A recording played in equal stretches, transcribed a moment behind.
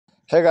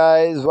Hey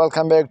guys,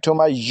 welcome back to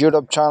my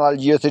YouTube channel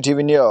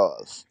UCTV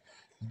News.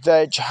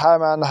 Which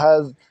Hyman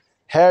has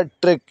hat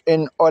trick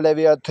in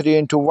Olivia 3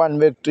 into 1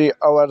 victory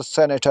over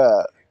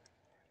Senator.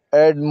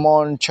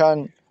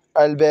 Edmonton,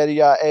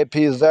 Alberia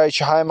AP Zach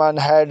Hyman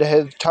had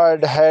his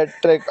third hat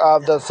trick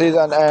of the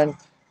season and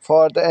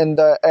fourth in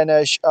the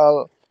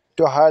NHL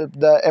to help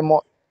the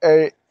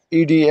Edmonton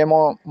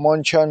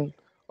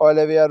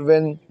Olivia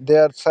win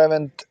their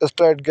seventh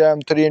straight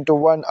game 3 into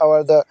 1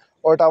 over the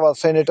Ottawa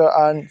Senator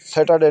on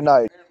Saturday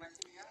night.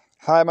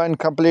 Hyman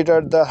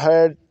completed the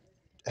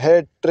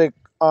head trick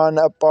on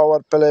a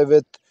power play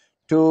with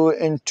 2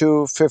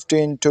 into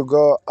 15 to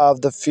go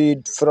off the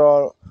feed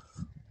for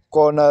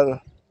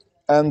corner.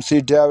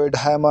 mcdavid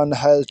Hyman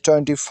has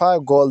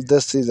 25 goals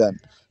this season,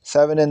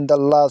 7 in the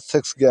last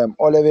 6 games.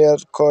 Olivier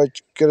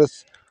coach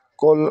Chris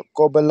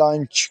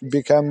Kobelanch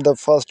became the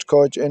first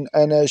coach in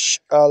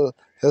NHL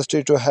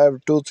history to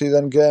have two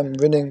season game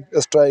winning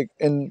streak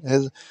in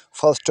his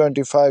first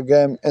 25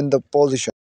 games in the position.